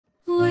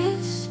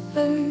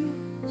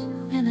whispers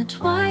in a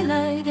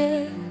twilight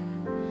air,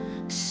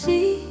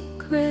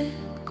 secret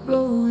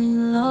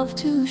growing love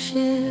to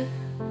share.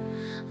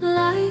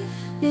 Life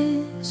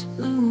is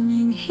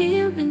blooming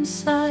here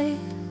inside.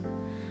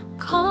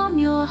 Calm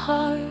your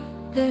heart,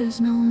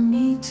 there's no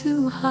need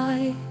to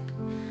hide.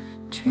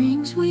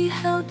 Dreams we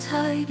held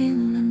tight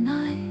in the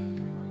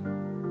night.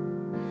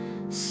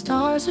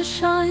 Stars are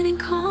shining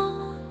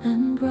calm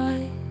and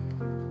bright.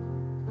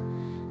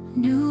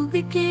 New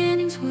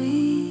beginnings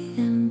we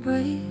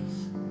embrace.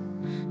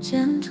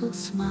 Gentle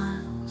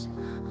smiles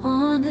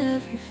on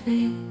every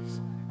face.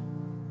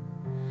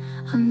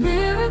 A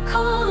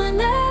miracle in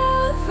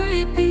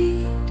every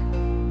beat.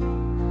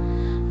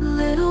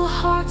 Little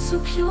hearts so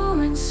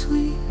pure and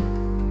sweet.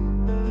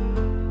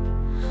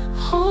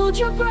 Hold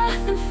your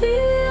breath and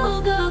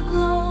feel the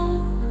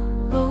glow.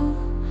 Oh,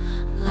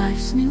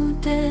 life's new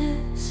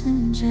dance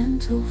in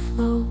gentle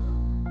flow.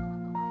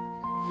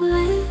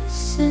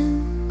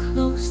 Listen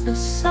close, the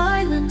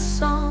silent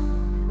song.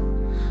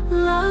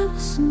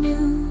 Love's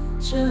new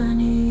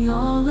journey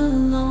all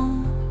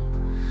alone.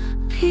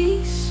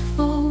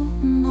 Peaceful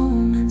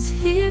moments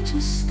here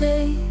to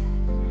stay.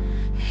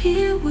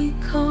 Here we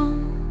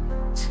come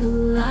to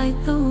light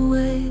the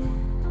way.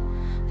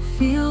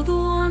 Feel the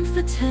warmth,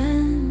 the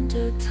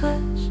tender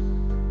touch.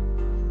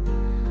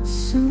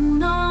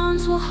 Soon our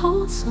arms will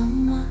hold so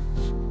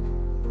much.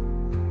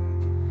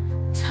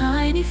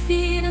 Tiny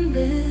feet and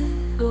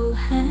little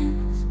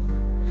hands.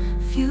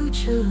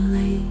 Future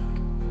laid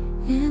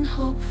in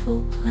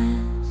hopeful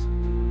plans.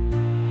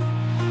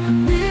 A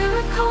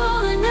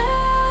miracle in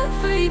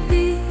every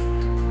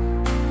beat.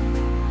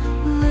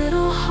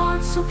 Little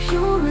hearts so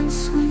pure and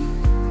sweet.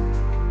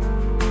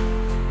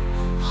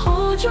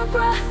 Hold your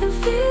breath and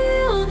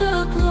feel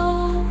the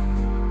glow.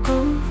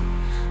 Oh,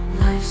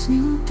 life's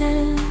new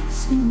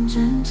dance in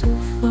gentle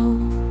flow.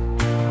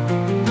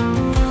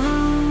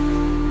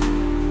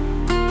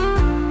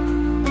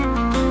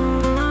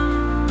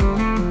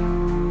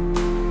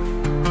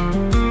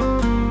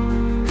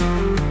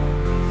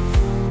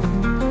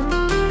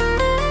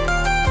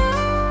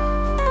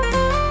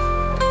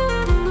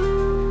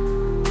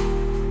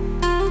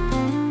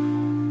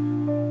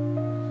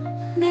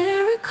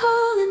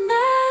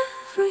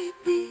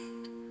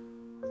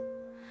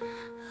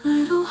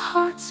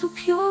 Hearts so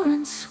pure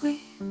and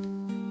sweet.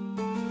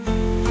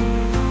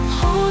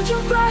 Hold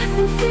your breath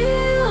and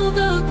feel